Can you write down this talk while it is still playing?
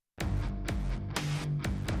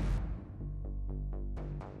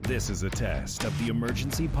This is a test of the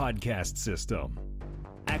emergency podcast system.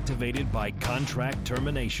 Activated by contract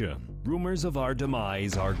termination. Rumors of our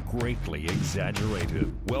demise are greatly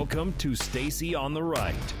exaggerated. Welcome to Stacy on the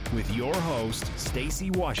Right with your host,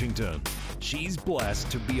 Stacy Washington. She's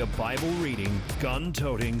blessed to be a Bible-reading,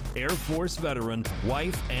 gun-toting, Air Force veteran,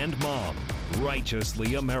 wife, and mom.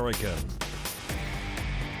 Righteously American.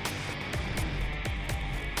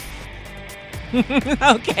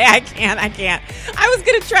 Okay, I can't. I was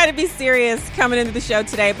going to try to be serious coming into the show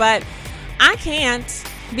today, but I can't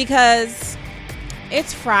because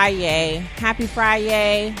it's Friday. Happy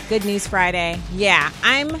Friday. Good News Friday. Yeah,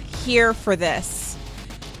 I'm here for this.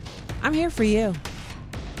 I'm here for you.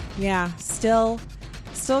 Yeah, still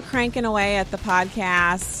cranking away at the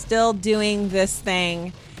podcast, still doing this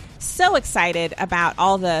thing. So excited about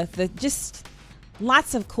all the just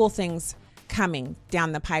lots of cool things coming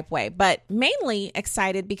down the pipeway, but mainly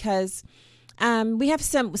excited because we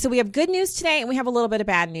have good news today and we have a little bit of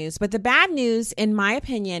bad news. But the bad news, in my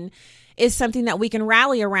opinion, is something that we can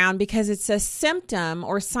rally around because it's a symptom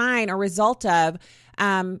or sign or result of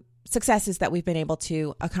successes that we've been able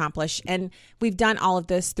to accomplish. And we've done all of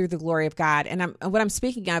this through the glory of God. And what I'm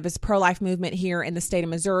speaking of is pro-life movement here in the state of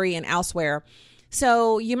Missouri and elsewhere.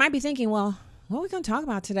 So you might be thinking, well, what are we going to talk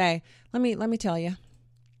about today? Let me tell you.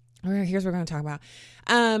 Here's what we're going to talk about.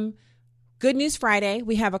 Good News Friday.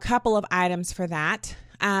 We have a couple of items for that.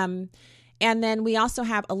 And then we also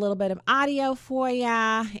have a little bit of audio for you.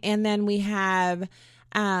 And then we have,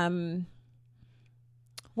 I'll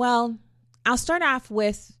start off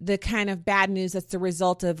with the kind of bad news that's the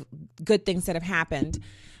result of good things that have happened.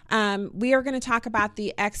 We are going to talk about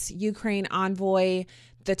the ex-Ukraine envoy,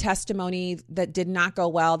 the testimony that did not go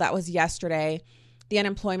well. That was yesterday. The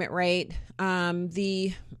unemployment rate,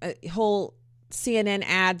 the whole CNN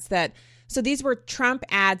ads so these were Trump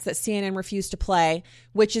ads that CNN refused to play,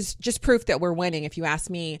 which is just proof that we're winning, if you ask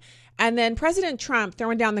me. And then President Trump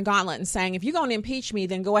throwing down the gauntlet and saying, if you're going to impeach me,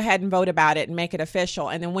 then go ahead and vote about it and make it official.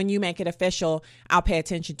 And then when you make it official, I'll pay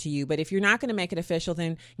attention to you. But if you're not going to make it official,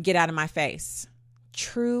 then get out of my face.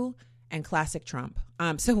 True and classic Trump.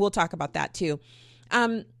 So we'll talk about that too.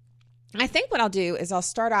 I think what I'll do is I'll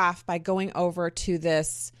start off by going over to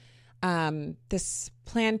this Planned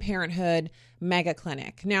Parenthood mega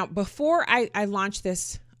clinic. Now, before I launch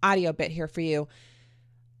this audio bit here for you,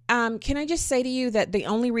 can I just say to you that the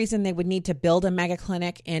only reason they would need to build a mega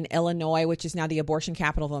clinic in Illinois, which is now the abortion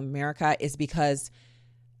capital of America, is because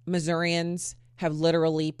Missourians have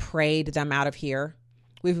literally prayed them out of here.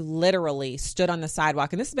 We've literally stood on the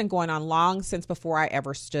sidewalk, and this has been going on long since before I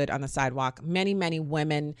ever stood on the sidewalk. Many, many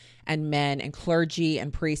women and men and clergy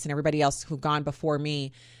and priests and everybody else who've gone before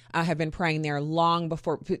me have been praying there long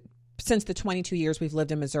before, since the 22 years we've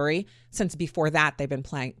lived in Missouri. Since before that, they've been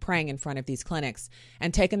praying in front of these clinics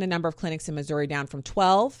and taken the number of clinics in Missouri down from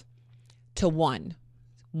 12 to 1.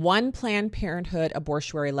 One Planned Parenthood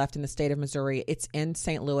abortuary left in the state of Missouri. It's in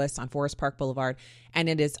St. Louis on Forest Park Boulevard, and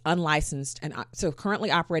it is unlicensed and so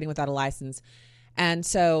currently operating without a license. And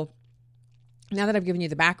so now that I've given you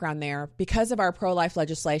the background there, because of our pro-life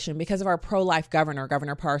legislation, because of our pro-life governor,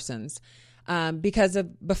 Governor Parsons, because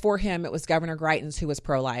of before him, it was Governor Greitens who was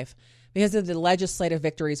pro-life. Because of the legislative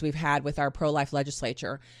victories we've had with our pro-life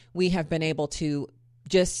legislature, we have been able to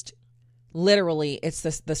just literally, it's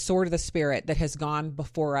the sword of the Spirit that has gone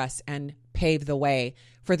before us and paved the way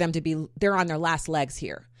for them to be, they're on their last legs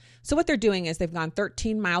here. So what they're doing is they've gone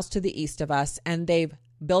 13 miles to the east of us and they've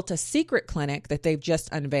built a secret clinic that they've just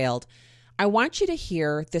unveiled. I want you to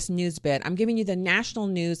hear this news bit. I'm giving you the national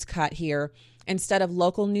news cut here instead of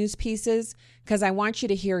local news pieces because I want you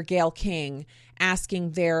to hear Gayle King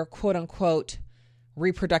asking their quote unquote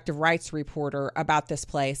reproductive rights reporter about this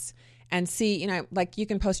place. And see, like you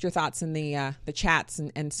can post your thoughts in the chats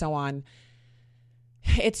and so on.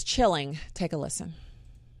 It's chilling. Take a listen.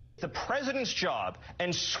 The president's job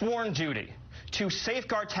and sworn duty to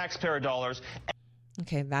safeguard taxpayer dollars.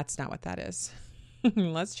 Okay, that's not what that is.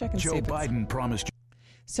 Let's check and see. Joe Biden promised.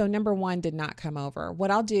 So number one did not come over.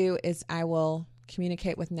 What I'll do is I will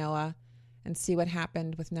communicate with Noah and see what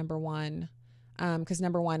happened with number one. Because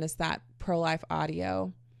number one is that pro-life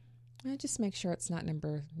audio. I just make sure it's not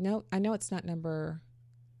no, I know it's not number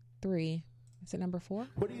 3. Is it number 4?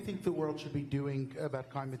 What do you think the world should be doing about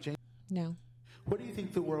climate change? No. What do you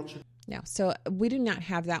think the world should? No. So we do not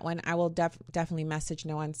have that one. I will definitely message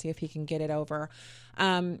Noah and see if he can get it over.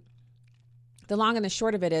 The long and the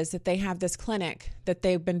short of it is that they have this clinic that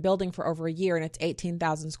they've been building for over a year and it's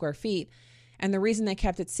 18,000 square feet. And the reason they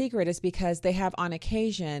kept it secret is because they have on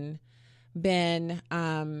occasion been,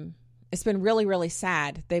 it's been really, really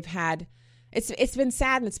sad. They've had, it's been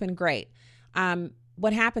sad and it's been great.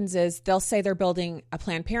 what happens is they'll say they're building a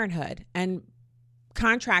Planned Parenthood, and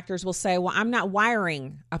contractors will say, well, I'm not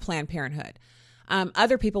wiring a Planned Parenthood.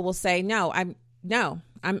 Other people will say,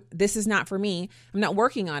 this is not for me. I'm not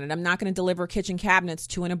working on it. I'm not going to deliver kitchen cabinets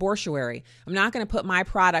to an abortuary. I'm not going to put my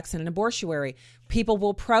products in an abortuary. People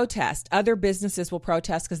will protest. Other businesses will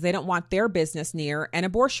protest because they don't want their business near an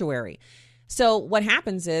abortuary. So what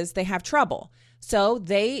happens is they have trouble. So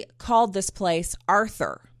they called this place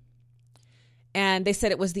Arthur. And they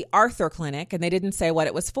said it was the Arthur Clinic, and they didn't say what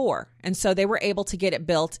it was for. And so they were able to get it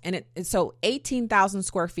built. And so 18,000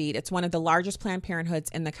 square feet. It's one of the largest Planned Parenthoods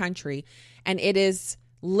in the country. And it is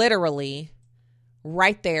literally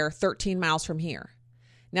right there, 13 miles from here.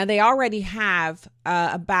 Now, they already have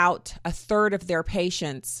about a third of their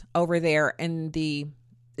patients over there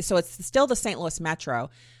so it's still the St. Louis Metro,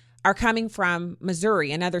 are coming from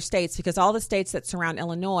Missouri and other states, because all the states that surround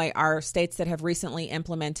Illinois are states that have recently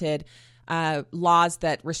implemented laws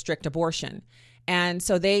that restrict abortion. And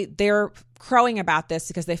so they're crowing about this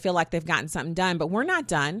because they feel like they've gotten something done, but we're not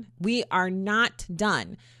done. We are not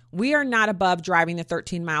done. We are not above driving the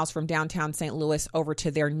 13 miles from downtown St. Louis over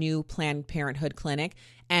to their new Planned Parenthood clinic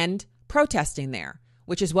and protesting there,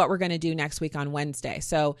 which is what we're going to do next week on Wednesday.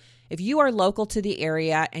 So if you are local to the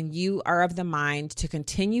area and you are of the mind to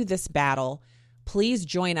continue this battle, please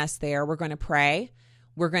join us there. We're going to pray.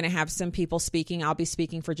 We're going to have some people speaking. I'll be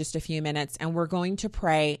speaking for just a few minutes, and we're going to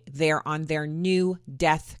pray there on their new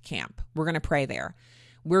death camp. We're going to pray there.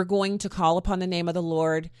 We're going to call upon the name of the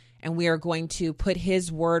Lord, and we are going to put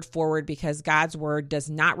his word forward, because God's word does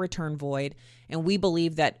not return void. And we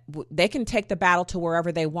believe that they can take the battle to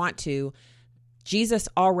wherever they want to. Jesus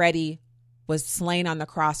already was slain on the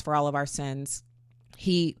cross for all of our sins.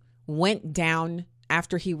 He went down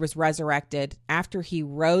after he was resurrected, after he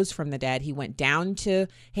rose from the dead. He went down to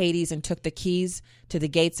Hades and took the keys to the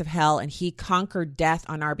gates of hell, and he conquered death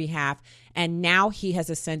on our behalf. And now he has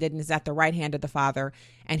ascended and is at the right hand of the Father,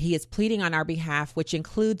 and he is pleading on our behalf, which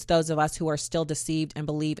includes those of us who are still deceived and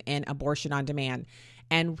believe in abortion on demand.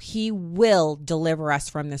 And he will deliver us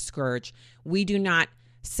from this scourge. We do not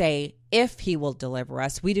say if he will deliver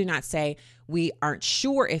us. We do not say we aren't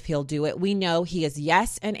sure if he'll do it. We know he is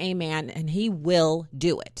yes and amen, and he will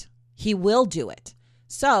do it. He will do it.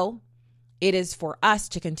 So it is for us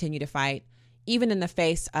to continue to fight, even in the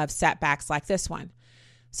face of setbacks like this one.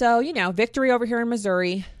 So, victory over here in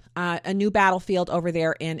Missouri, a new battlefield over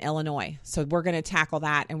there in Illinois. So we're going to tackle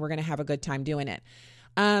that, and we're going to have a good time doing it.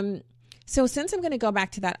 So since I'm going to go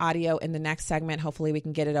back to that audio in the next segment, hopefully we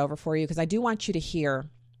can get it over for you, because I do want you to hear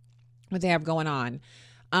what they have going on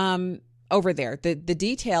over there. The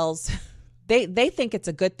details, they think it's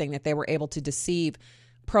a good thing that they were able to deceive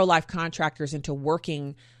pro-life contractors into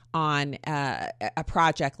working on a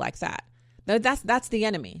project like that. That's the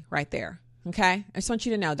enemy right there. Okay? I just want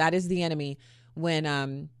you to know that is the enemy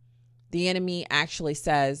when the enemy actually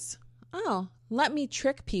says, oh, let me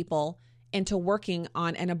trick people into working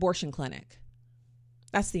on an abortion clinic.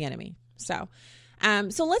 That's the enemy. So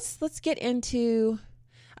let's get into,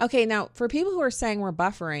 okay, now for people who are saying we're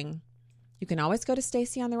buffering, you can always go to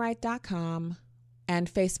StacyOnTheRight.com,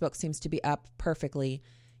 and Facebook seems to be up perfectly.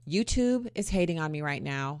 YouTube is hating on me right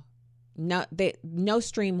now. No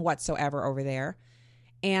stream whatsoever over there.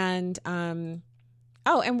 And, and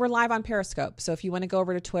we're live on Periscope. So if you want to go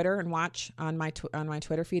over to Twitter and watch on my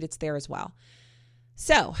Twitter feed, it's there as well.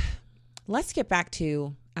 So let's get back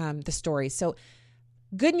to the story. So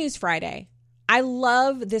Good News Friday. I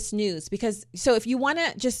love this news because, so if you want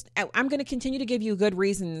to I'm going to continue to give you good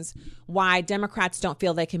reasons why Democrats don't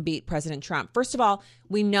feel they can beat President Trump. First of all,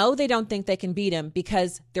 we know they don't think they can beat him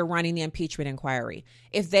because they're running the impeachment inquiry.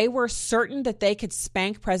 If they were certain that they could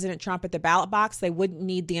spank President Trump at the ballot box, they wouldn't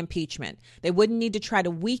need the impeachment. They wouldn't need to try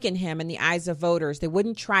to weaken him in the eyes of voters. They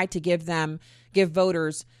wouldn't try to give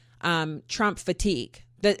voters Trump fatigue.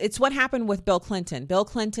 It's what happened with Bill Clinton. Bill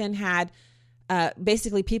Clinton had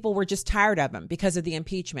basically people were just tired of him because of the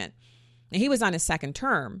impeachment. And he was on his second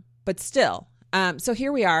term, but still. So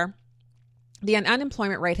here we are. The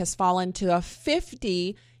unemployment rate has fallen to a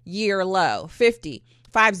 50-year low, 50.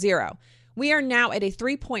 We are now at a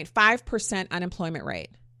 3.5% unemployment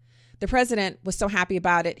rate. The president was so happy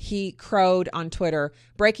about it, he crowed on Twitter,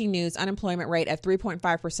 breaking news, unemployment rate at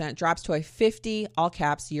 3.5% drops to a 50, all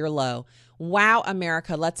caps, year low. Wow,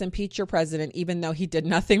 America, let's impeach your president, even though he did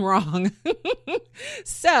nothing wrong.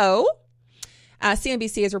 So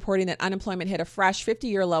CNBC is reporting that unemployment hit a fresh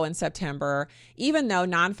 50-year low in September, even though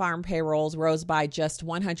non-farm payrolls rose by just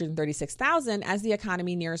 136,000 as the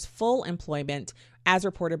economy nears full employment, as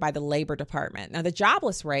reported by the Labor Department. Now, the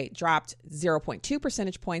jobless rate dropped 0.2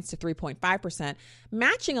 percentage points to 3.5%,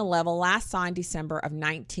 matching a level last saw in December of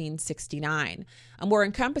 1969. A more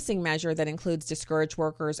encompassing measure that includes discouraged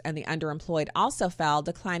workers and the underemployed also fell,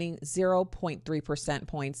 declining 0.3 percent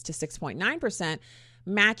points to 6.9%,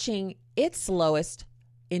 matching its lowest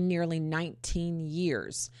in nearly 19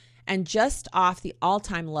 years, and just off the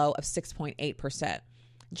all-time low of 6.8%.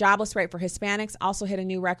 Jobless rate for Hispanics also hit a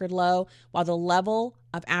new record low, while the level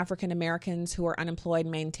of African Americans who are unemployed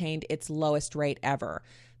maintained its lowest rate ever.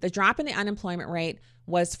 The drop in the unemployment rate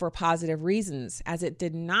was for positive reasons, as it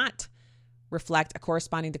did not reflect a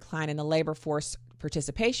corresponding decline in the labor force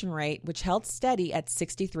participation rate, which held steady at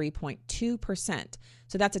 63.2%.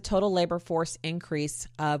 So that's a total labor force increase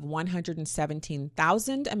of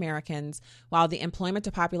 117,000 Americans, while the employment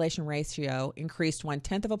to population ratio increased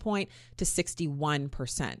 0.1 of a point to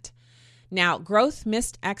 61%. Now, growth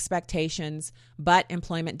missed expectations, but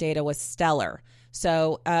employment data was stellar.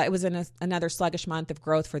 So it was another sluggish month of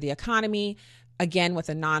growth for the economy, again with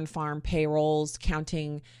the non-farm payrolls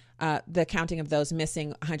counting. The counting of those missing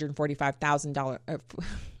 145,000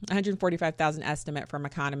 estimate from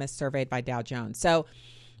economists surveyed by Dow Jones. So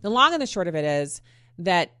the long and the short of it is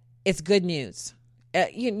that it's good news.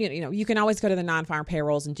 You can always go to the non-farm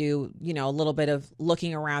payrolls and do, a little bit of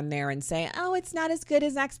looking around there and say, oh, it's not as good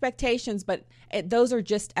as expectations, but those are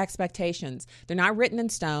just expectations. They're not written in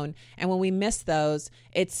stone. And when we miss those,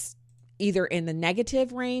 it's either in the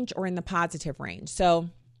negative range or in the positive range.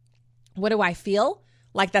 So what do I feel?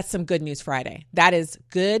 Like that's some good news Friday. That is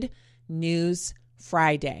good news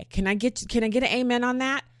Friday. Can I get an amen on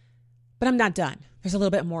that? But I'm not done. There's a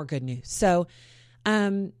little bit more good news. So,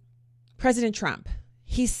 President Trump,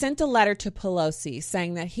 he sent a letter to Pelosi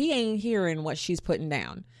saying that he ain't hearing what she's putting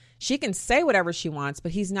down. She can say whatever she wants,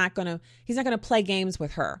 but he's not gonna play games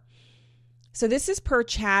with her. So this is per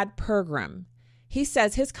Chad Pergram. He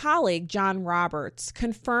says his colleague, John Roberts,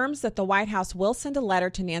 confirms that the White House will send a letter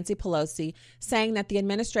to Nancy Pelosi saying that the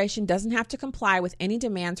administration doesn't have to comply with any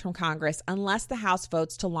demands from Congress unless the House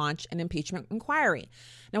votes to launch an impeachment inquiry.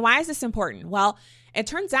 Now, why is this important? Well, it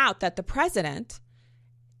turns out that the president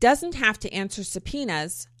doesn't have to answer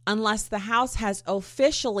subpoenas unless the House has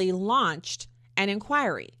officially launched an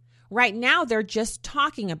inquiry. Right now, they're just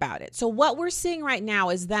talking about it. So what we're seeing right now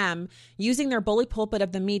is them using their bully pulpit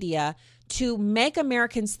of the media to make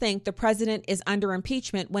Americans think the president is under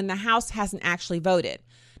impeachment when the House hasn't actually voted.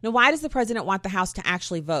 Now, why does the president want the House to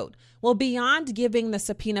actually vote? Well, beyond giving the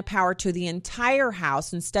subpoena power to the entire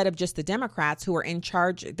House instead of just the Democrats who are in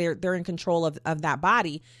charge, they're in control of that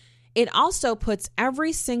body, it also puts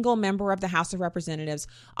every single member of the House of Representatives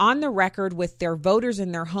on the record with their voters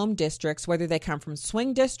in their home districts, whether they come from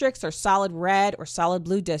swing districts or solid red or solid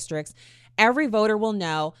blue districts. Every voter will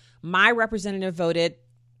know my representative voted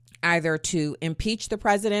either to impeach the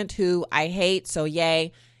president, who I hate, so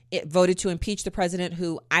yay. It voted to impeach the president,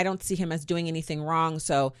 who I don't see him as doing anything wrong,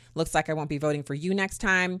 so looks like I won't be voting for you next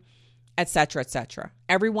time, et cetera, et cetera.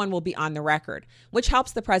 Everyone will be on the record, which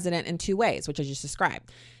helps the president in two ways, which I just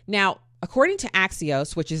described. Now, according to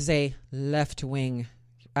Axios, which is a left-wing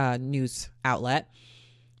news outlet,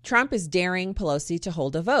 Trump is daring Pelosi to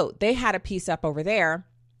hold a vote. They had a piece up over there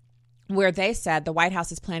where they said the White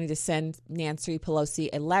House is planning to send Nancy Pelosi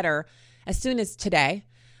a letter as soon as today,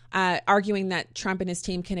 arguing that Trump and his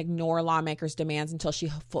team can ignore lawmakers' demands until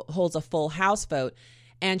she holds a full House vote.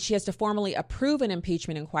 And she has to formally approve an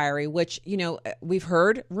impeachment inquiry, which, we've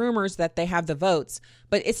heard rumors that they have the votes,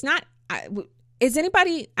 but it's not. Is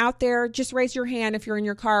anybody out there? Just raise your hand if you're in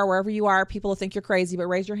your car, wherever you are. People will think you're crazy, but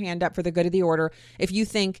raise your hand up for the good of the order if you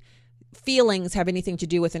think feelings have anything to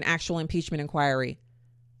do with an actual impeachment inquiry.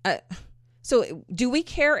 So do we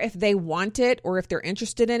care if they want it or if they're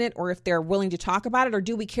interested in it or if they're willing to talk about it, or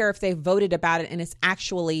do we care if they voted about it and it's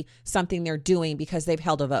actually something they're doing because they've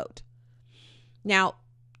held a vote? Now,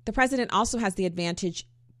 the president also has the advantage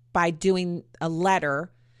by doing a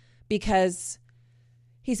letter because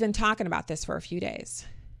he's been talking about this for a few days.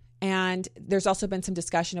 And there's also been some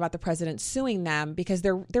discussion about the president suing them because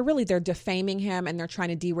they're defaming him and they're trying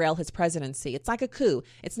to derail his presidency. It's like a coup.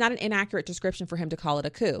 It's not an inaccurate description for him to call it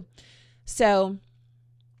a coup. So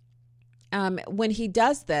when he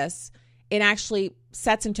does this, it actually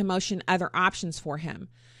sets into motion other options for him.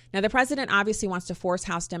 Now, the president obviously wants to force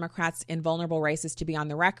House Democrats in vulnerable races to be on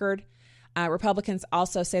the record. Republicans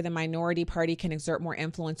also say the minority party can exert more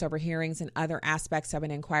influence over hearings and other aspects of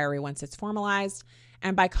an inquiry once it's formalized.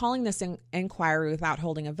 And by calling this inquiry without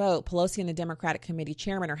holding a vote, Pelosi and the Democratic committee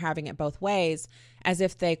chairman are having it both ways, as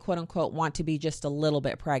if they, quote unquote, want to be just a little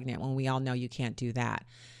bit pregnant, when we all know you can't do that.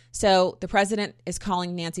 So the president is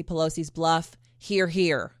calling Nancy Pelosi's bluff. Hear,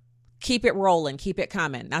 hear. Keep it rolling. Keep it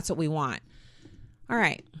coming. That's what we want. All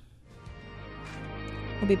right.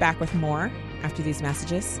 We'll be back with more after these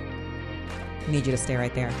messages. I need you to stay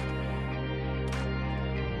right there.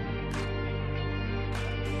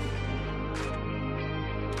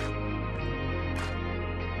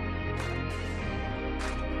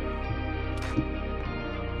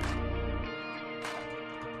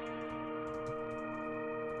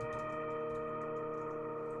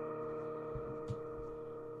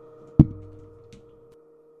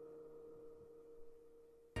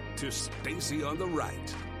 To Stacey on the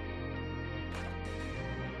Right.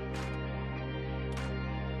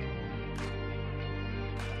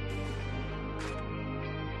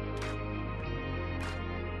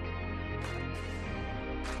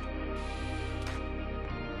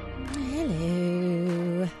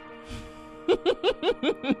 Hello.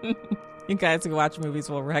 You guys who watch movies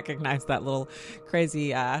will recognize that little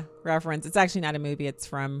crazy reference. It's actually not a movie. It's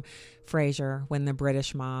from Frasier, when the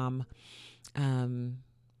British mom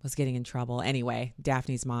was getting in trouble. Anyway,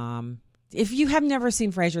 Daphne's mom. If you have never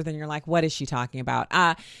seen Frasier, then you're like, what is she talking about?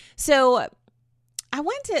 So I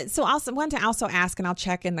want to also ask, and I'll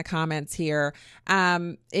check in the comments here,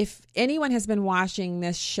 if anyone has been watching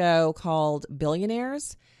this show called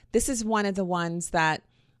Billionaires. This is one of the ones that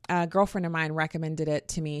a girlfriend of mine recommended it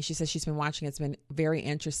to me. She says she's been watching it. It's been very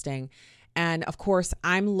interesting. And of course,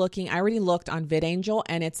 I already looked on VidAngel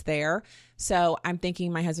and it's there. So I'm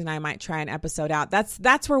thinking my husband and I might try an episode out.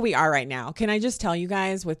 That's where we are right now. Can I just tell you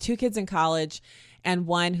guys, with 2 kids in college and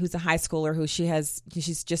one who's a high schooler who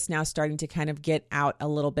she's just now starting to kind of get out a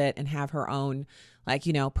little bit and have her own,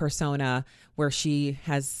 persona where she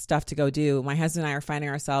has stuff to go do. My husband and I are finding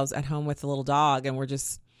ourselves at home with the little dog, and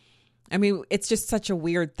it's just such a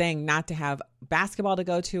weird thing not to have basketball to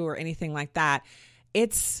go to or anything like that.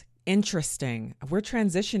 It's interesting. We're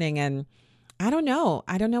transitioning, and I don't know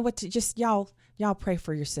what to just y'all pray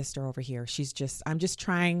for your sister over here. I'm just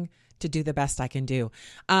trying to do the best I can do.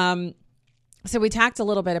 So we talked a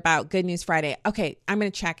little bit about Good News Friday. Okay, I'm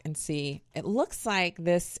going to check and see. It looks like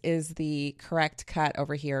this is the correct cut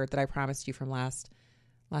over here that I promised you from last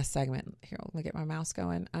segment. Here, let me get my mouse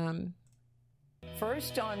going.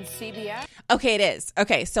 First on CBS. Okay, it is.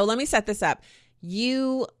 Okay, so let me set this up.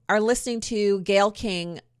 You are listening to Gayle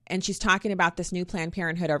King, and she's talking about this new Planned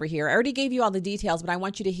Parenthood over here. I already gave you all the details, but I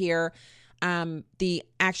want you to hear the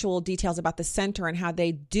actual details about the center and how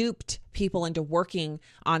they duped people into working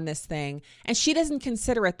on this thing. And she doesn't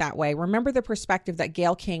consider it that way. Remember, the perspective that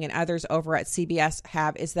Gayle King and others over at CBS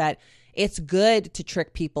have is that it's good to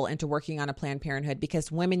trick people into working on a Planned Parenthood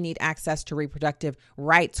because women need access to reproductive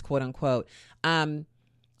rights, quote unquote.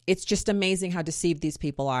 It's just amazing how deceived these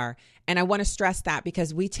people are. And I want to stress that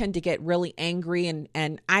because we tend to get really angry,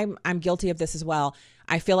 and I'm guilty of this as well.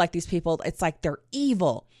 I feel like these people, it's like they're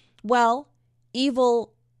evil. Well,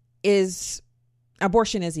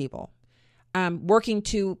 abortion is evil. Working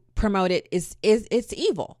to promote it is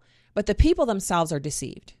evil. But the people themselves are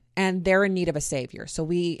deceived, and they're in need of a savior. So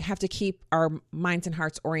we have to keep our minds and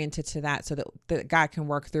hearts oriented to that so that God can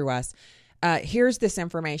work through us. Here's this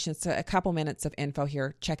information. So a couple minutes of info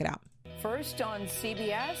here. Check it out. First on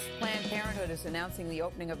CBS, Planned Parenthood is announcing the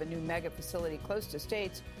opening of a new mega facility close to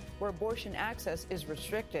states where abortion access is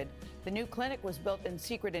restricted. The new clinic was built in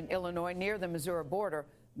secret in Illinois near the Missouri border.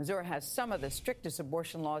 Missouri has some of the strictest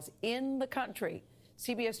abortion laws in the country.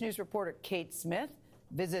 CBS News reporter Kate Smith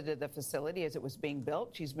visited the facility as it was being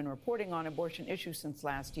built. She's been reporting on abortion issues since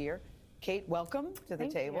last year. Kate, welcome to the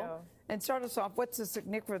table. You. And start us off, what's the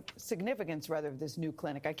significance, of this new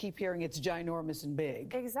clinic? I keep hearing it's ginormous and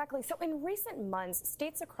big. Exactly. So in recent months,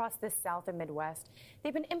 states across the South and Midwest,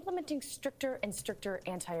 they've been implementing stricter and stricter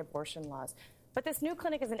anti-abortion laws. But this new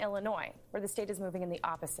clinic is in Illinois, where the state is moving in the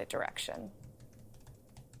opposite direction.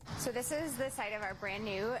 So this is the site of our brand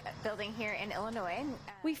new building here in Illinois.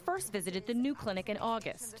 We first visited the new clinic in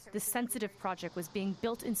August. The sensitive project was being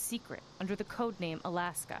built in secret under the code name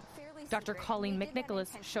Alaska. Dr. Colleen McNicholas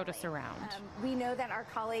showed us around. We know that our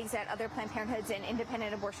colleagues at other Planned Parenthoods and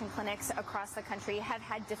independent abortion clinics across the country have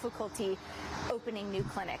had difficulty opening new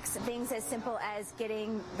clinics. Things as simple as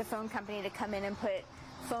getting the phone company to come in and put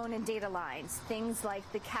phone and data lines, things like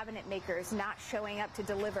the cabinet makers not showing up to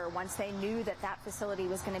deliver once they knew that that facility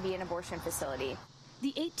was going to be an abortion facility.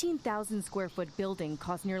 The 18,000 square foot building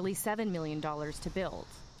cost nearly $7 million to build.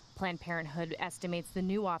 Planned Parenthood estimates the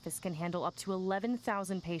new office can handle up to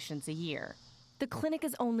 11,000 patients a year. The clinic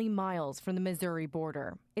is only miles from the Missouri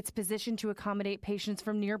border. It's positioned to accommodate patients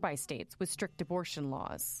from nearby states with strict abortion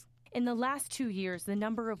laws. In the last 2 years, the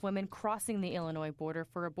number of women crossing the Illinois border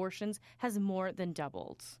for abortions has more than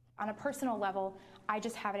doubled. On a personal level, I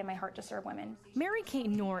just have it in my heart to serve women. Mary Kate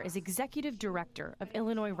Knorr is executive director of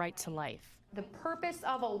Illinois Right to Life. The purpose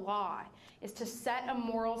of a law is to set a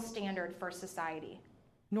moral standard for society.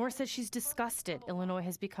 Knorr says she's disgusted Illinois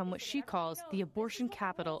has become what she calls the abortion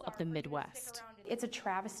capital of the Midwest. It's a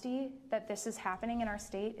travesty that this is happening in our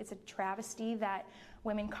state. It's a travesty that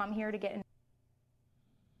women come here to get.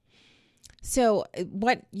 So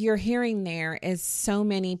what you're hearing there is so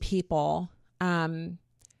many people.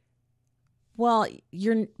 What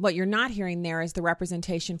you're not hearing there is the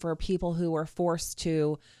representation for people who were forced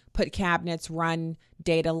to put cabinets, run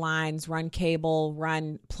data lines, run cable,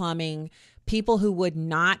 run plumbing. People who would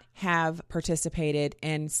not have participated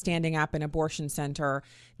in standing up an abortion center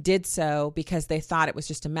did so because they thought it was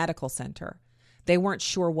just a medical center. They weren't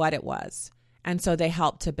sure what it was. And so they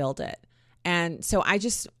helped to build it. And so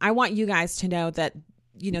I want you guys to know that,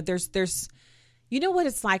 there's you know what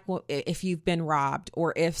it's like if you've been robbed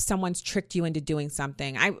or if someone's tricked you into doing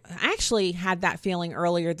something. I actually had that feeling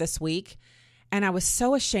earlier this week, and I was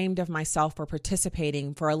so ashamed of myself for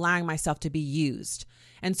participating, for allowing myself to be used.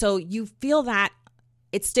 And so you feel that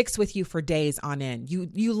it sticks with you for days on end.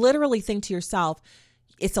 You literally think to yourself,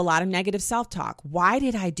 it's a lot of negative self-talk. Why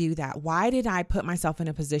did I do that? Why did I put myself in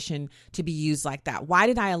a position to be used like that? Why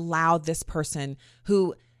did I allow this person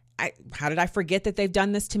how did I forget that they've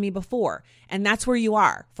done this to me before? And that's where you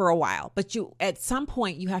are for a while. But at some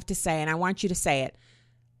point you have to say, and I want you to say it,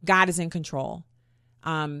 God is in control.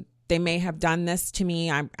 They may have done this to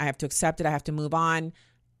me. I have to accept it. I have to move on.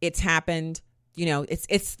 It's happened.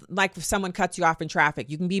 It's like if someone cuts you off in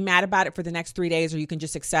traffic. You can be mad about it for the next 3 days, or you can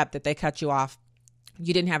just accept that they cut you off.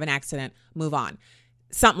 You didn't have an accident. Move on.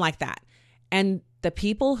 Something like that. And the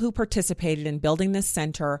people who participated in building this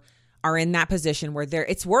center are in that position where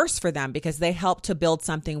it's worse for them because they helped to build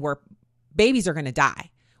something where babies are going to die.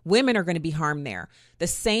 Women are going to be harmed there. The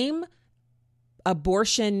same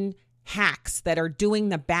abortion hacks that are doing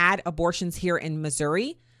the bad abortions here in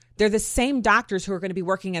Missouri, they're the same doctors who are going to be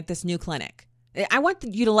working at this new clinic. I want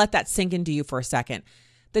you to let that sink into you for a second.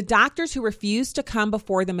 The doctors who refused to come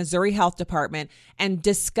before the Missouri Health Department and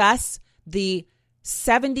discuss the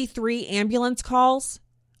 73 ambulance calls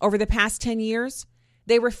over the past 10 years,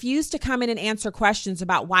 they refused to come in and answer questions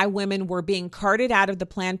about why women were being carted out of the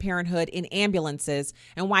Planned Parenthood in ambulances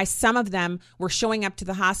and why some of them were showing up to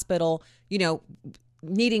the hospital,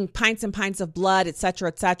 needing pints and pints of blood, et cetera,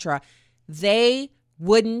 et cetera. They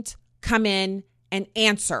wouldn't come in and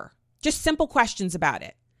answer just simple questions about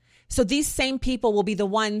it. So these same people will be the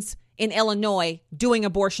ones in Illinois doing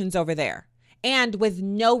abortions over there, and with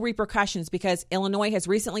no repercussions, because Illinois has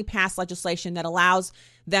recently passed legislation that allows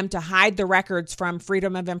them to hide the records from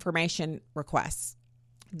Freedom of Information requests.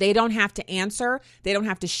 They don't have to answer. They don't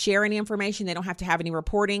have to share any information. They don't have to have any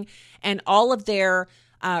reporting. And all of their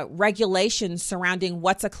regulations surrounding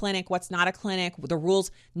what's a clinic, what's not a clinic, the rules,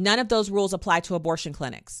 none of those rules apply to abortion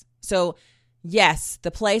clinics. So yes,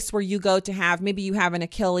 the place where you go to have, maybe you have an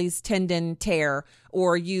Achilles tendon tear,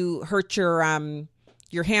 or you hurt your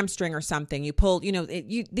hamstring or something, you pull,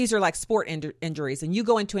 these are like sport injuries, and you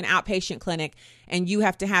go into an outpatient clinic and you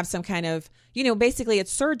have to have some kind of, basically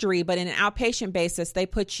it's surgery, but in an outpatient basis, they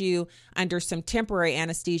put you under some temporary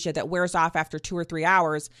anesthesia that wears off after 2 or 3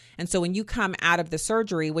 hours. And so when you come out of the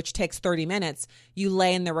surgery, which takes 30 minutes, you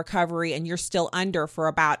lay in the recovery and you're still under for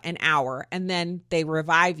about an hour, and then they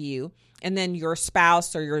revive you. And then your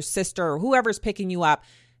spouse or your sister or whoever's picks you up.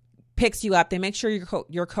 They make sure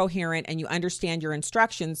you're coherent and you understand your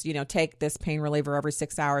instructions. Take this pain reliever every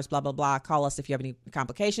 6 hours, blah, blah, blah. Call us if you have any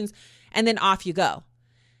complications. And then off you go.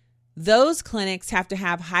 Those clinics have to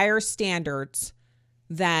have higher standards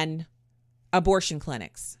than abortion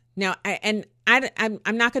clinics. Now, I'm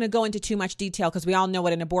not going to go into too much detail because we all know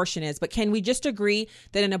what an abortion is. But can we just agree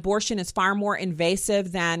that an abortion is far more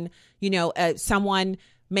invasive than, someone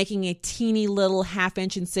making a teeny little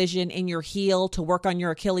 1/2-inch incision in your heel to work on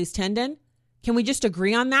your Achilles tendon? Can we just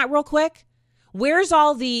agree on that real quick? Where's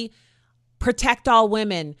all the protect all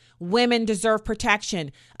women deserve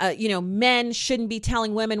protection, men shouldn't be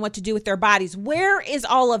telling women what to do with their bodies? Where is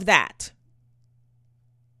all of that?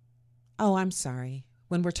 Oh, I'm sorry.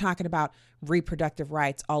 When we're talking about reproductive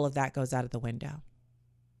rights, all of that goes out of the window.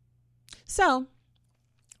 So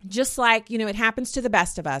just like, it happens to the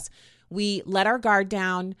best of us, we let our guard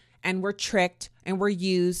down and we're tricked and we're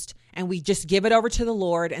used and we just give it over to the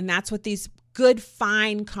Lord. And that's what these good,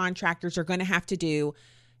 fine contractors are going to have to do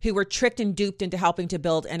who were tricked and duped into helping to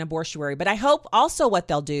build an abortuary. But I hope also what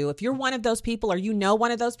they'll do, if you're one of those people or you know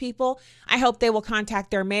one of those people, I hope they will contact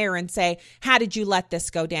their mayor and say, how did you let this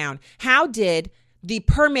go down? How did the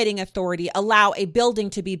permitting authority allow a building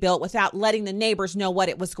to be built without letting the neighbors know what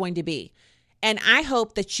it was going to be? And I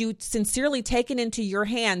hope that you sincerely take it into your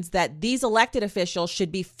hands that these elected officials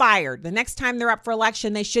should be fired. The next time they're up for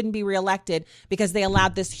election, they shouldn't be reelected because they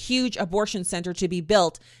allowed this huge abortion center to be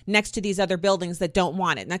built next to these other buildings that don't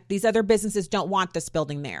want it. These other businesses don't want this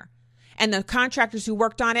building there. And the contractors who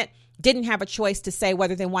worked on it didn't have a choice to say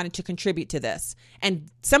whether they wanted to contribute to this.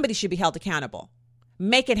 And somebody should be held accountable.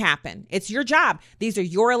 Make it happen. It's your job. These are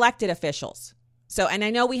your elected officials. So, and I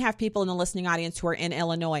know we have people in the listening audience who are in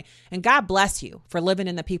Illinois, and God bless you for living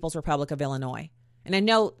in the People's Republic of Illinois. And I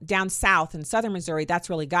know down south in southern Missouri, that's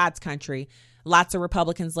really God's country. Lots of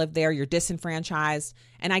Republicans live there. You're disenfranchised.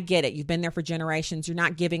 And I get it. You've been there for generations. You're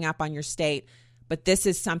not giving up on your state. But this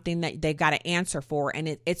is something that they've got to answer for.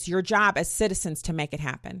 And it's your job as citizens to make it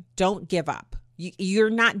happen. Don't give up. You're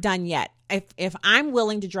not done yet. If I'm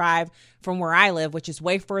willing to drive from where I live, which is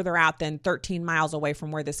way further out than 13 miles away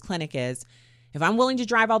from where this clinic is, if I'm willing to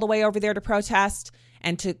drive all the way over there to protest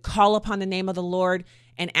and to call upon the name of the Lord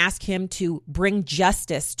and ask him to bring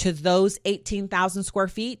justice to those 18,000 square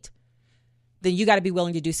feet, then you got to be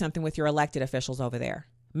willing to do something with your elected officials over there.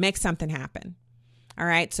 Make something happen. All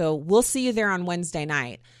right. So we'll see you there on Wednesday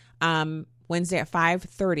night. Wednesday at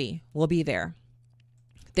 5:30, we'll be there.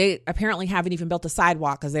 They apparently haven't even built a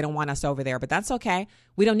sidewalk because they don't want us over there, but that's okay.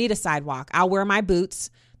 We don't need a sidewalk. I'll wear my boots,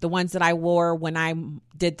 the ones that I wore when I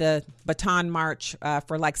did the Baton March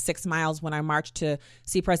for like 6 miles when I marched to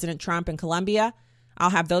see President Trump in Columbia. I'll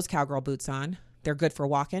have those cowgirl boots on. They're good for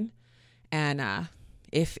walking. And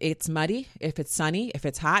if it's muddy, if it's sunny, if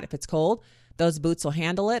it's hot, if it's cold, those boots will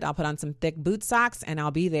handle it. I'll put on some thick boot socks and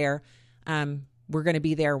I'll be there. We're going to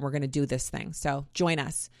be there and we're going to do this thing. So join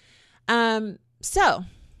us. So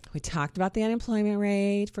we talked about the unemployment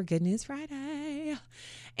rate for Good News Friday.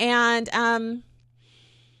 And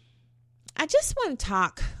I just want to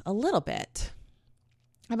talk a little bit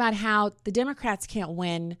about how the Democrats can't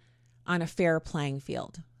win on a fair playing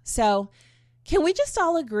field. So can we just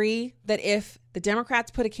all agree that if the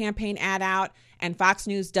Democrats put a campaign ad out and Fox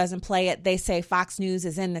News doesn't play it, they say Fox News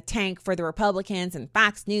is in the tank for the Republicans and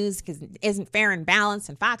Fox News isn't fair and balanced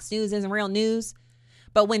and Fox News isn't real news?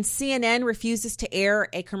 But when CNN refuses to air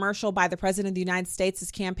a commercial by the President of the United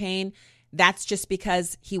States' campaign, that's just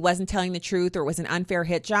because he wasn't telling the truth or it was an unfair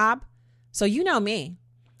hit job. So you know me.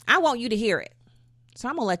 I want you to hear it. So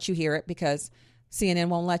I'm going to let you hear it because CNN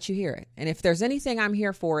won't let you hear it. And if there's anything I'm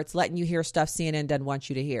here for, it's letting you hear stuff CNN doesn't want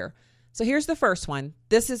you to hear. So here's the first one.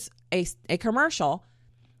 This is a commercial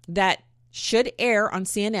that should air on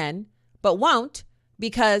CNN, but won't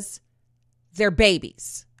because they're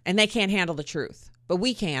babies and they can't handle the truth. But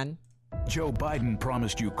we can. Joe Biden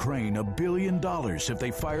promised Ukraine $1 billion if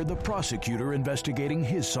they fired the prosecutor investigating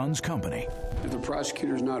his son's company. If the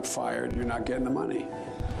prosecutor's not fired, you're not getting the money.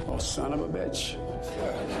 Oh, son of a bitch.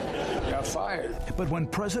 Got fired. But when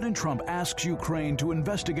President Trump asks Ukraine to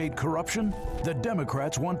investigate corruption, the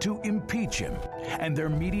Democrats want to impeach him. And their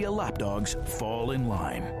media lapdogs fall in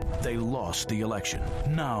line. They lost the election.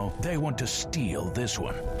 Now they want to steal this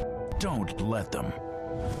one. Don't let them.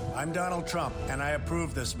 I'm Donald Trump, and I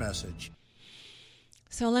approve this message.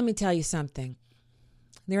 So let me tell you something.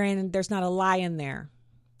 There's not a lie in there.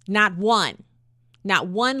 Not one. Not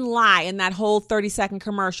one lie in that whole 30-second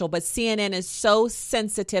commercial. But CNN is so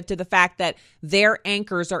sensitive to the fact that their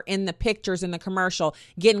anchors are in the pictures in the commercial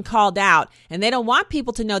getting called out. And they don't want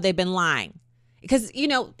people to know they've been lying. Because, you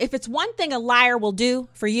know, if it's one thing a liar will do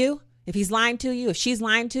for you, if he's lying to you, if she's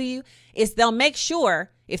lying to you, is they'll make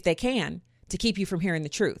sure, if they can, to keep you from hearing the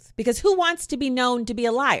truth. Because who wants to be known to be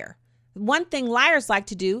a liar? One thing liars like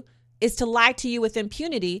to do is to lie to you with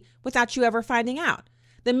impunity without you ever finding out.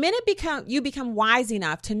 The minute you become wise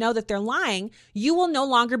enough to know that they're lying, you will no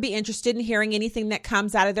longer be interested in hearing anything that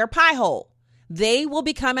comes out of their pie hole. They will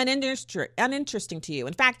become uninteresting to you.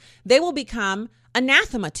 In fact, they will become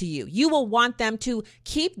anathema to you. You will want them to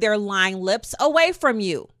keep their lying lips away from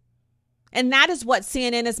you. And that is what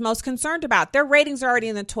CNN is most concerned about. Their ratings are already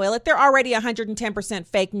in the toilet. They're already 110%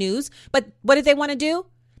 fake news. But what do they want to do?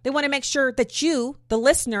 They want to make sure that you, the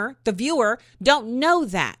listener, the viewer, don't know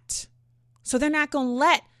that. So they're not going to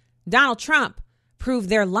let Donald Trump prove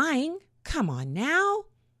they're lying. Come on now.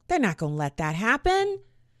 They're not going to let that happen.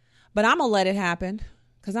 But I'm going to let it happen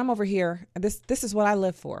because I'm over here. This is what I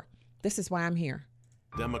live for. This is why I'm here.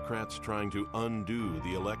 Democrats trying to undo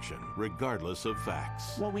the election, regardless of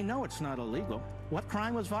facts. Well, we know it's not illegal. What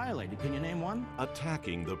crime was violated? Can you name one?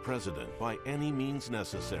 Attacking the president by any means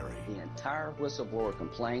necessary. The entire whistleblower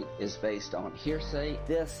complaint is based on hearsay.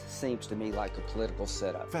 This seems to me like a political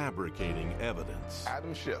setup. Fabricating evidence.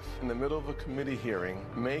 Adam Schiff, in the middle of a committee hearing,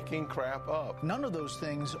 making crap up. None of those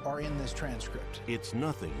things are in this transcript. It's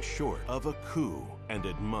nothing short of a coup, and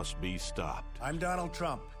it must be stopped. I'm Donald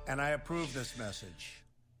Trump, and I approve this message.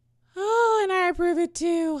 Oh, and I approve it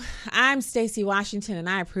too. I'm Stacey Washington, and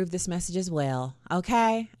I approve this message as well.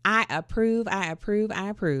 Okay? I approve.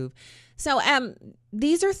 So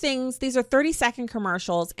these are 30-second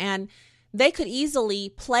commercials, and they could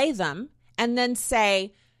easily play them and then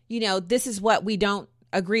say, this is what we don't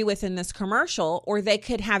agree with in this commercial, or they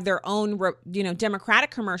could have their own,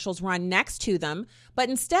 Democratic commercials run next to them. But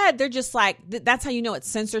instead, they're just like, that's how you know it's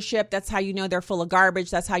censorship. That's how you know they're full of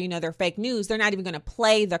garbage. That's how you know they're fake news. They're not even going to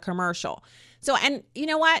play the commercial. So, and you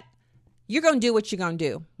know what? You're going to do what you're going to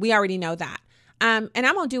do. We already know that. And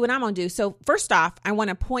I'm going to do what I'm going to do. So first off, I want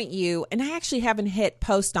to point you, and I actually haven't hit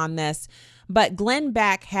post on this, but Glenn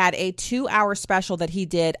Beck had a 2-hour special that he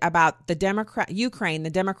did about the Ukraine, the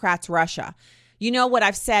Democrats, Russia. You know what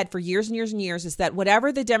I've said for years and years and years is that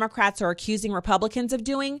whatever the Democrats are accusing Republicans of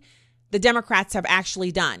doing, the Democrats have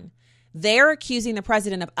actually done. They're accusing the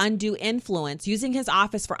president of undue influence, using his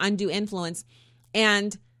office for undue influence,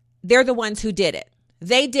 and they're the ones who did it.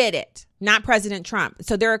 They did it, not President Trump.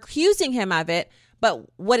 So they're accusing him of it, but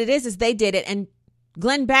what it is they did it, and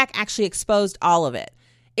Glenn Beck actually exposed all of it.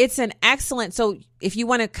 It's an excellent, so if you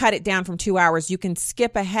want to cut it down from 2 hours, you can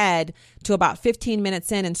skip ahead to about 15 minutes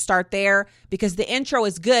in and start there, because the intro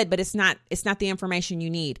is good, but it's not the information you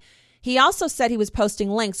need. He also said he was posting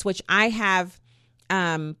links, which I have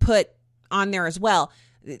put on there as well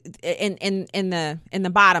in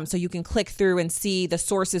the bottom, so you can click through and see the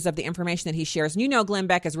sources of the information that he shares. And Glenn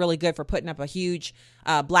Beck is really good for putting up a huge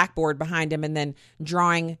blackboard behind him and then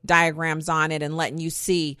drawing diagrams on it and letting you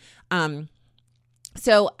see.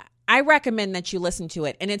 So I recommend that you listen to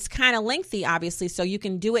it. And it's kind of lengthy, obviously, so you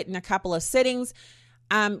can do it in a couple of sittings.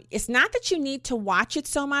 It's not that you need to watch it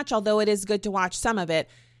so much, although it is good to watch some of it.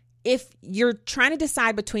 If you're trying to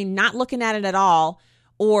decide between not looking at it at all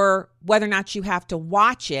or whether or not you have to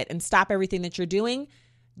watch it and stop everything that you're doing,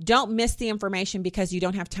 don't miss the information because you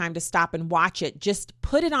don't have time to stop and watch it. Just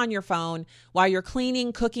put it on your phone while you're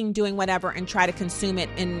cleaning, cooking, doing whatever, and try to consume it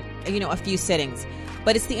in, a few sittings.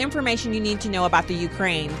 But it's the information you need to know about the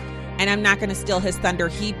Ukraine. And I'm not going to steal his thunder.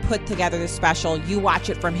 He put together this special. You watch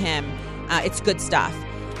it from him. It's good stuff.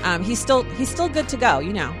 He's still good to go,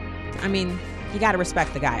 I mean, you got to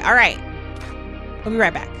respect the guy. All right. We'll be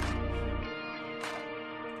right back.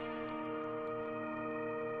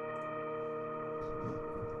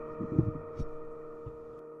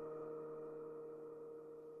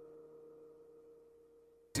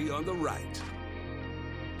 On the right.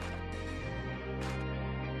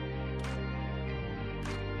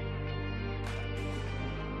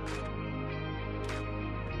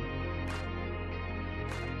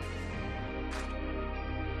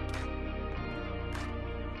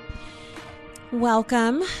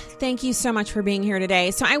 Welcome. Thank you so much for being here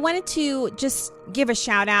today. So I wanted to just give a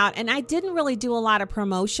shout out, and I didn't really do a lot of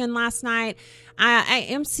promotion last night. I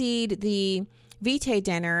emceed the Vitae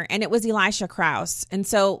dinner, and it was Elisha Krauss. And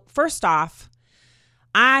so first off,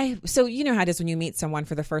 so you know how it is when you meet someone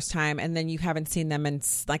for the first time and then you haven't seen them in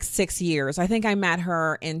like 6 years. I think I met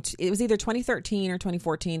her it was either 2013 or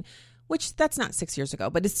 2014, which that's not 6 years ago,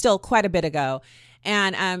 but it's still quite a bit ago.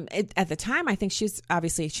 And at the time, I think she was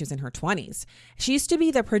in her 20s. She used to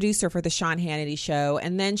be the producer for the Sean Hannity show.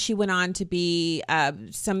 And then she went on to be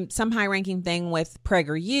some high ranking thing with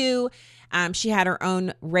PragerU. She had her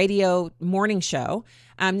own radio morning show.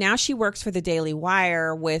 Now she works for the Daily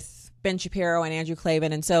Wire with Ben Shapiro and Andrew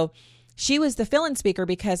Klavan. And so she was the fill-in speaker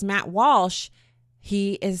because Matt Walsh,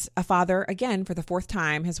 he is a father again for the fourth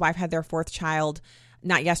time. His wife had their fourth child,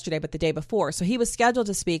 not yesterday, but the day before. So he was scheduled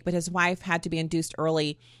to speak, but his wife had to be induced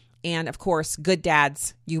early. And of course, good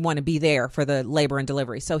dads, you want to be there for the labor and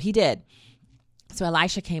delivery. So he did. So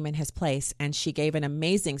Elisha came in his place and she gave an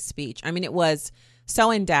amazing speech. I mean, it was so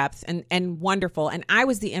in-depth and wonderful. And I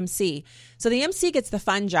was the MC. So the MC gets the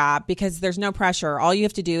fun job because there's no pressure. All you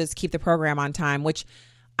have to do is keep the program on time, which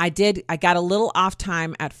I did. I got a little off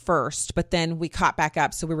time at first, but then we caught back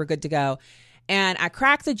up. So we were good to go. And I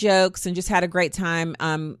cracked the jokes and just had a great time.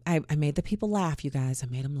 I made the people laugh, you guys. I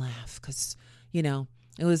made them laugh because, it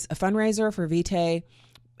was a fundraiser for Vitae.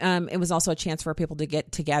 It was also a chance for people to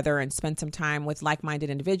get together and spend some time with like-minded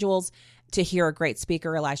individuals, to hear a great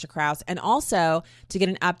speaker, Elisha Krauss, and also to get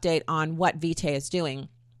an update on what Vitae is doing.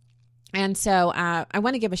 And so I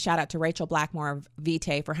want to give a shout out to Rachel Blackmore of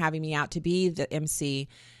Vitae for having me out to be the MC,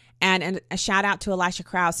 and a shout out to Elisha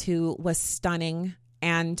Krauss, who was stunning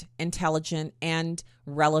and intelligent and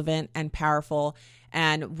relevant and powerful,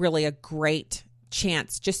 and really a great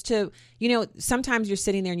chance just to, sometimes you're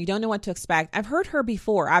sitting there and you don't know what to expect. I've heard her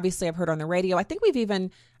before. Obviously, I've heard her on the radio. I think we've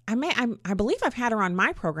even, I believe I've had her on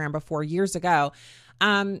my program before years ago.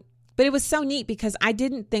 But it was so neat because I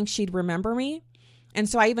didn't think she'd remember me. And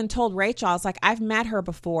so I even told Rachel, I was like, I've met her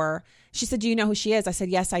before. She said, do you know who she is? I said,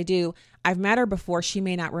 yes, I do. I've met her before. She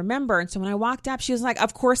may not remember. And so when I walked up, she was like,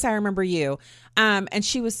 of course I remember you. And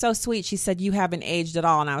she was so sweet. She said, you haven't aged at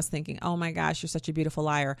all. And I was thinking, oh my gosh, you're such a beautiful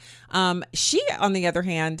liar. She, on the other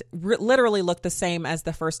hand, literally looked the same as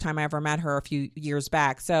the first time I ever met her a few years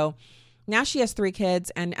back. So now she has 3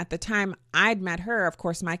 kids. And at the time I'd met her, of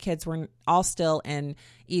course, my kids were all still in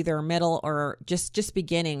either middle or just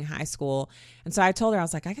beginning high school. And so I told her, I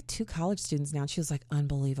was like, I got 2 college students now. And she was like,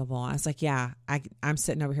 unbelievable. I was like, yeah, I'm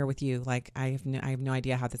sitting over here with you. Like, I have no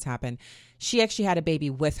idea how this happened. She actually had a baby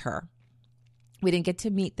with her. We didn't get to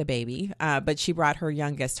meet the baby, but she brought her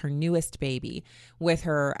youngest, her newest baby with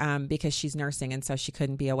her because she's nursing. And so she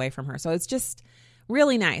couldn't be away from her. So it's just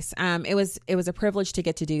really nice. It was a privilege to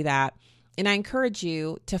get to do that. And I encourage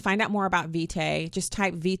you to find out more about Vitae. Just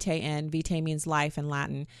type Vitae in. Vitae means life in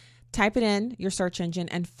Latin. Type it in your search engine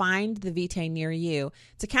and find the Vitae near you.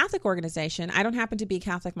 It's a Catholic organization. I don't happen to be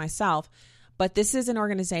Catholic myself, but this is an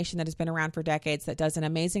organization that has been around for decades that does an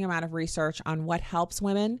amazing amount of research on what helps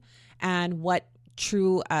women and what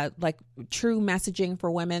true messaging for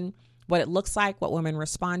women, what it looks like, what women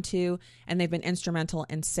respond to. And they've been instrumental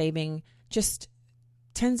in saving just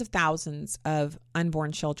tens of thousands of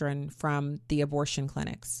unborn children from the abortion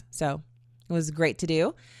clinics. So it was great to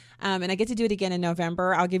do. And I get to do it again in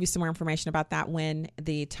November. I'll give you some more information about that when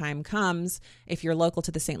the time comes. If you're local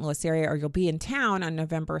to the St. Louis area or you'll be in town on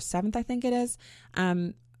November 7th, I think it is,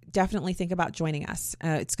 definitely think about joining us.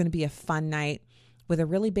 It's going to be a fun night with a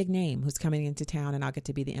really big name who's coming into town, and I'll get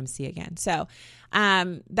to be the MC again. So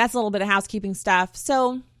that's a little bit of housekeeping stuff.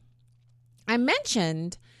 So I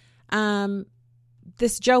mentioned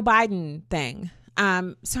this Joe Biden thing.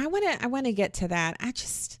 So I want to get to that.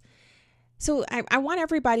 I want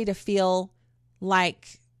everybody to feel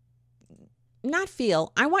like,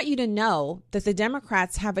 I want you to know that the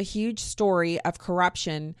Democrats have a huge story of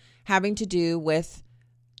corruption having to do with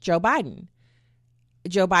Joe Biden,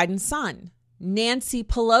 Joe Biden's son. Nancy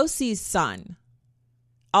Pelosi's son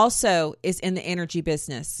also is in the energy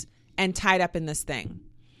business and tied up in this thing.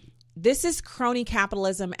 This is crony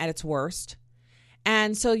capitalism at its worst.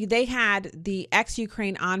 And so they had the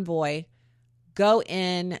ex-Ukraine envoy go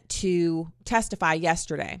in to testify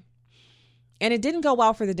yesterday. And it didn't go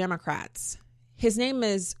well for the Democrats. His name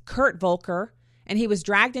is Kurt Volker, and he was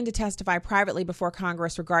dragged in to testify privately before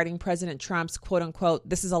Congress regarding President Trump's quote unquote,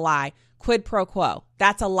 this is a lie, quid pro quo.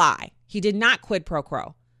 That's a lie. He did not quid pro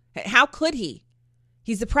quo. How could he?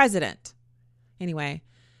 He's the president. Anyway,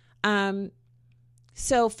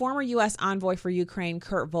 so former U.S. envoy for Ukraine,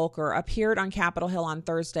 Kurt Volker, appeared on Capitol Hill on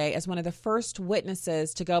Thursday as one of the first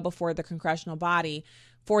witnesses to go before the congressional body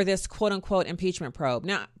for this quote unquote impeachment probe.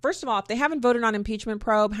 Now, first of all, if they haven't voted on impeachment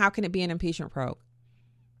probe, how can it be an impeachment probe?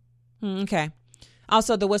 Okay.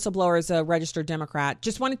 Also, the whistleblower is a registered Democrat.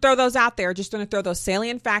 Just want to throw those out there. Just want to throw those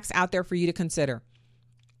salient facts out there for you to consider.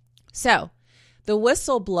 So the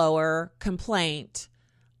whistleblower complaint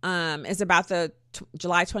is about the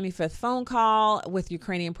July 25th phone call with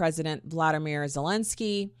Ukrainian President Vladimir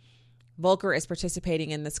Zelensky. Volker is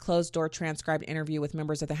participating in this closed-door transcribed interview with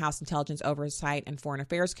members of the House Intelligence Oversight and Foreign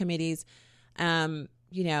Affairs Committees.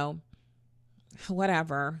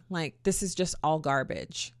 Whatever. Like, this is just all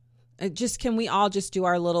garbage. Can we all just do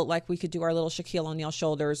our little, like we could do our little Shaquille O'Neal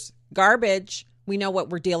shoulders? Garbage. We know what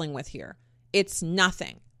we're dealing with here. It's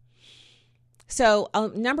nothing. So a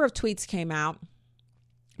number of tweets came out.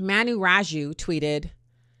 Manu Raju tweeted,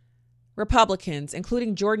 Republicans,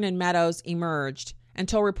 including Jordan and Meadows, emerged and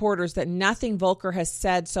told reporters that nothing Volker has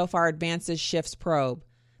said so far advances Schiff's probe.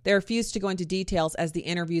 They refuse to go into details as the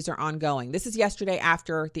interviews are ongoing. This is yesterday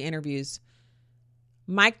after the interviews.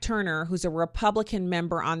 Mike Turner, who's a Republican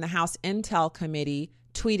member on the House Intel Committee,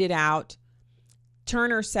 tweeted out,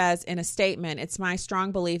 Turner says in a statement, it's my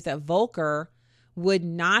strong belief that Volker would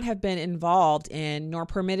not have been involved in nor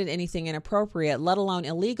permitted anything inappropriate, let alone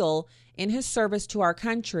illegal, in his service to our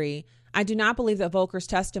country. I do not believe that Volker's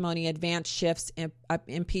testimony advanced Schiff's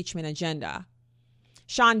impeachment agenda.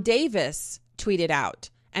 Sean Davis tweeted out,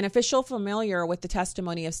 An official familiar with the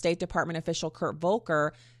testimony of State Department official Kurt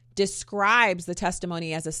Volker describes the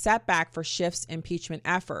testimony as a setback for Schiff's impeachment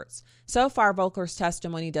efforts. So far, Volker's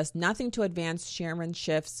testimony does nothing to advance Chairman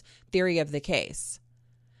Schiff's theory of the case.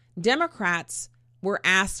 Democrats were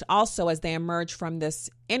asked also as they emerged from this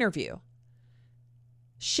interview.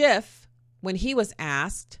 Schiff, when he was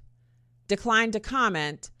asked, declined to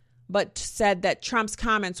comment, but said that Trump's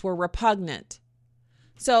comments were repugnant.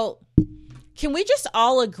 So can we just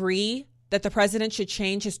all agree that the president should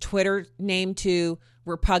change his Twitter name to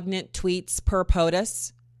repugnant tweets per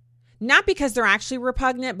POTUS? Not because they're actually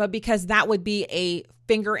repugnant, but because that would be a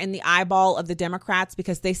finger in the eyeball of the Democrats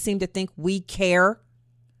because they seem to think we care.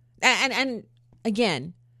 And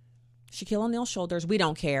again, Shaquille O'Neal's shoulders, we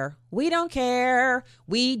don't care. We don't care.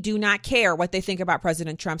 We do not care what they think about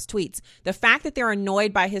President Trump's tweets. The fact that they're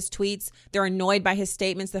annoyed by his tweets, they're annoyed by his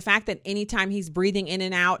statements, the fact that anytime he's breathing in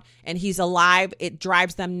and out and he's alive, it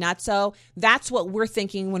drives them nutso. That's what we're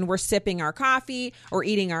thinking when we're sipping our coffee or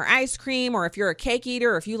eating our ice cream, or if you're a cake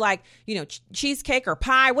eater, or if you like, cheesecake or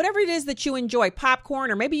pie, whatever it is that you enjoy,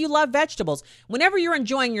 popcorn, or maybe you love vegetables. Whenever you're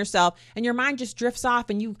enjoying yourself and your mind just drifts off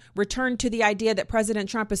and you return to the idea that President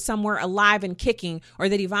Trump is somewhere alive and kicking, or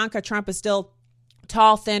that Ivanka Trump is still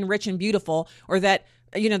tall, thin, rich, and beautiful, or that,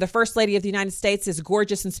 the First Lady of the United States is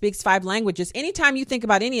gorgeous and speaks 5 languages. Anytime you think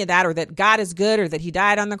about any of that, or that God is good, or that he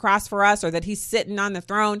died on the cross for us, or that he's sitting on the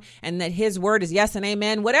throne and that his word is yes and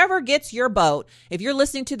amen, whatever gets your boat. If you're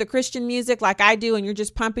listening to the Christian music like I do and you're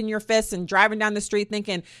just pumping your fists and driving down the street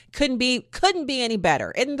thinking couldn't be any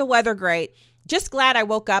better. Isn't the weather great? Just glad I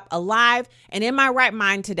woke up alive and in my right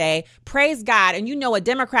mind today. Praise God. And a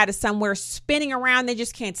Democrat is somewhere spinning around. They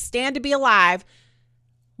just can't stand to be alive.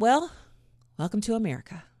 Well, welcome to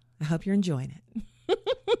America. I hope you're enjoying it.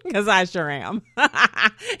 Because I sure am.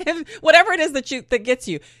 Whatever it is that gets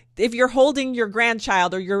you. If you're holding your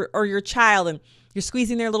grandchild or your child and you're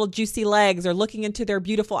squeezing their little juicy legs or looking into their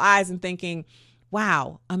beautiful eyes and thinking,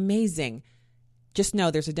 wow, amazing. Just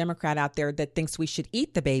know there's a Democrat out there that thinks we should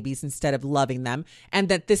eat the babies instead of loving them, and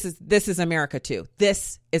that this is America too.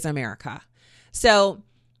 This is America. So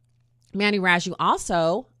Mani Raju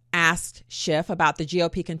also asked Schiff about the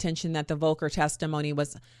GOP contention that the Volker testimony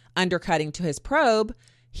was undercutting to his probe.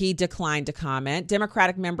 He declined to comment.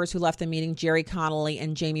 Democratic members who left the meeting, Jerry Connolly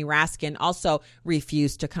and Jamie Raskin, also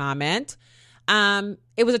refused to comment.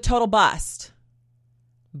 It was a total bust.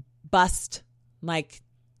 Bust, like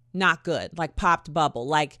not good, like popped bubble,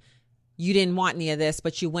 like you didn't want any of this,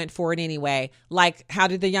 but you went for it anyway. Like, how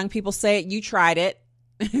did the young people say it? You tried it.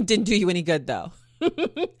 Didn't do you any good, though.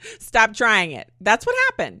 Stop trying it. That's what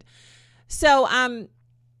happened. So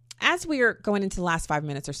as we are going into the last 5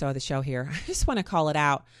 minutes or so of the show here, I just want to call it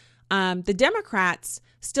out. The Democrats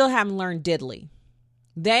still haven't learned diddly.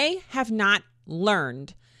 They have not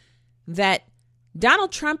learned that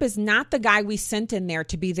Donald Trump is not the guy we sent in there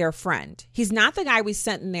to be their friend. He's not the guy we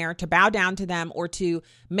sent in there to bow down to them or to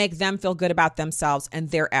make them feel good about themselves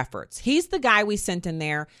and their efforts. He's the guy we sent in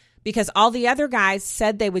there because all the other guys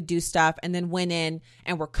said they would do stuff and then went in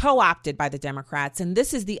and were co-opted by the Democrats. And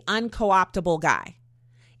this is the unco-optable guy.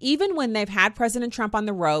 Even when they've had President Trump on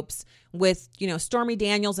the ropes with, Stormy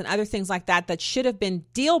Daniels and other things like that should have been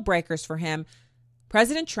deal breakers for him,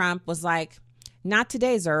 President Trump was like, not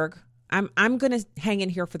today, Zerg. I'm going to hang in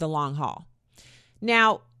here for the long haul.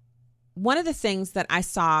 Now, one of the things that I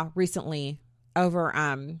saw recently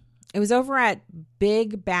it was over at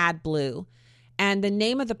Big Bad Blue, and the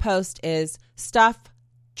name of the post is Stuff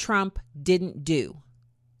Trump Didn't Do,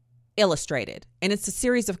 illustrated, and it's a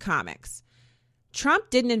series of comics. Trump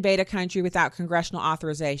didn't invade a country without congressional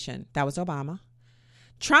authorization. That was Obama.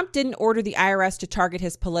 Trump didn't order the IRS to target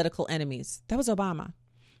his political enemies. That was Obama.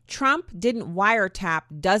 Trump didn't wiretap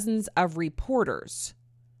dozens of reporters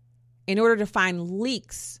in order to find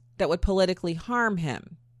leaks that would politically harm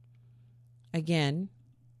him. Again,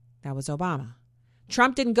 that was Obama.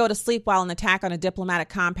 Trump didn't go to sleep while an attack on a diplomatic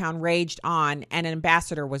compound raged on and an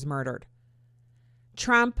ambassador was murdered.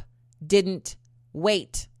 Trump didn't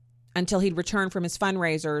wait until he'd returned from his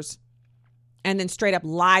fundraisers and then straight up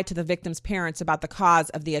lie to the victims' parents about the cause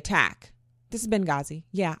of the attack. This is Benghazi.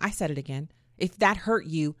 Yeah, I said it again. If that hurt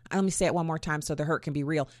you, let me say it one more time so the hurt can be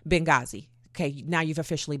real. Benghazi. Okay, now you've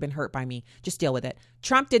officially been hurt by me. Just deal with it.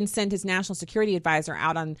 Trump didn't send his national security advisor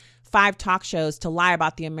out on 5 talk shows to lie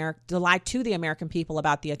to the American people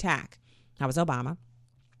about the attack. That was Obama.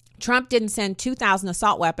 Trump didn't send 2,000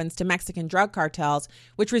 assault weapons to Mexican drug cartels,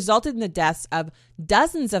 which resulted in the deaths of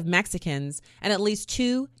dozens of Mexicans and at least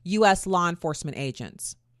 2 U.S. law enforcement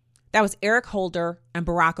agents. That was Eric Holder and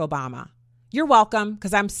Barack Obama. You're welcome,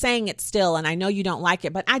 because I'm saying it still, and I know you don't like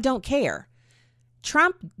it, but I don't care.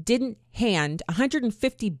 Trump didn't hand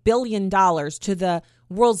 $150 billion to the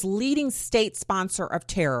world's leading state sponsor of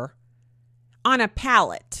terror on a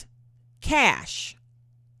pallet, cash.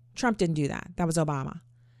 Trump didn't do that. That was Obama.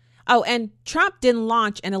 Oh, and Trump didn't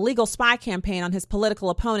launch an illegal spy campaign on his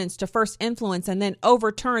political opponents to first influence and then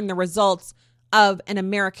overturn the results of an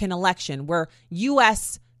American election where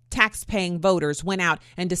U.S. tax-paying voters went out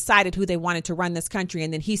and decided who they wanted to run this country.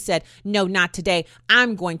 And then he said, no, not today.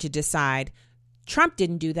 I'm going to decide. Trump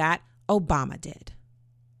didn't do that. Obama did.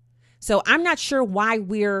 So I'm not sure why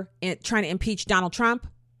we're trying to impeach Donald Trump.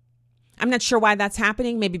 I'm not sure why that's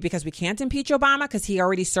happening. Maybe because we can't impeach Obama because he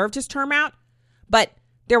already served his term out. But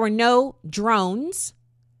there were no drones.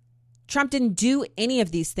 Trump didn't do any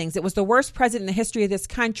of these things. It was the worst president in the history of this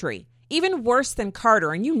country. Even worse than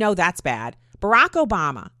Carter. And you know that's bad. Barack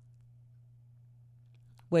Obama,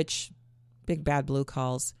 which Big Bad Blue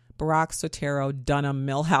calls Barack Sotero Dunham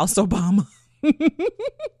Milhouse Obama.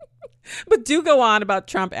 But do go on about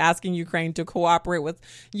Trump asking Ukraine to cooperate with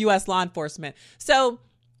U.S. law enforcement. So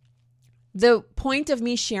the point of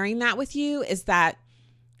me sharing that with you is that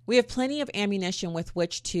we have plenty of ammunition with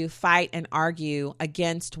which to fight and argue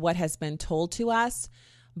against what has been told to us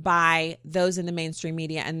by those in the mainstream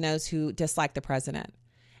media and those who dislike the president.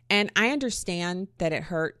 And I understand that it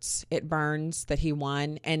hurts, it burns that he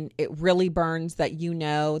won, and it really burns that you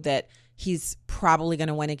know that he's probably going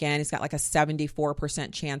to win again. He's got like a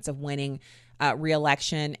 74% chance of winning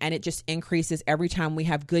re-election, and it just increases every time we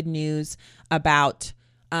have good news about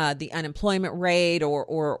the unemployment rate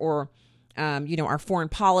or our foreign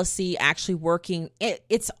policy actually working.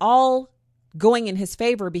 It's all going in his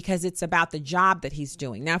favor because it's about the job that he's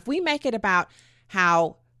doing. Now, if we make it about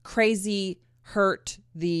how crazy hurt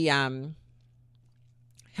the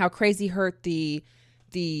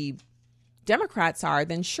Democrats are,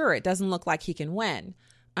 then sure, it doesn't look like he can win.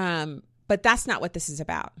 But that's not what this is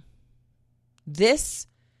about. This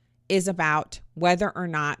is about whether or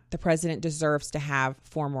not the president deserves to have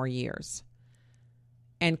 4 more years.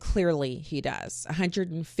 And clearly he does.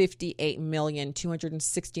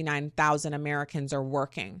 158,269,000 Americans are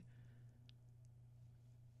working.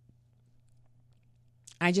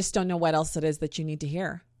 I just don't know what else it is that you need to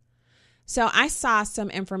hear. So I saw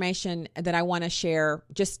some information that I want to share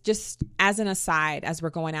just as an aside as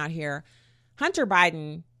we're going out here. Hunter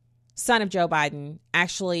Biden, son of Joe Biden,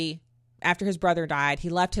 actually, after his brother died, he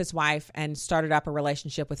left his wife and started up a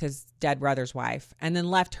relationship with his dead brother's wife and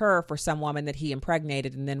then left her for some woman that he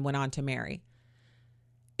impregnated and then went on to marry.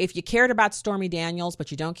 If you cared about Stormy Daniels,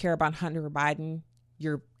 but you don't care about Hunter Biden,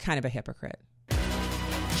 you're kind of a hypocrite.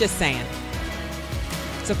 Just saying.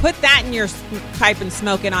 So put that in your pipe and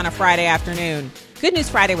smoke it on a Friday afternoon. Good News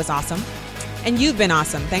Friday was awesome. And you've been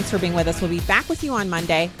awesome. Thanks for being with us. We'll be back with you on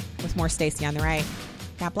Monday with more Stacey on the Right.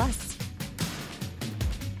 God bless.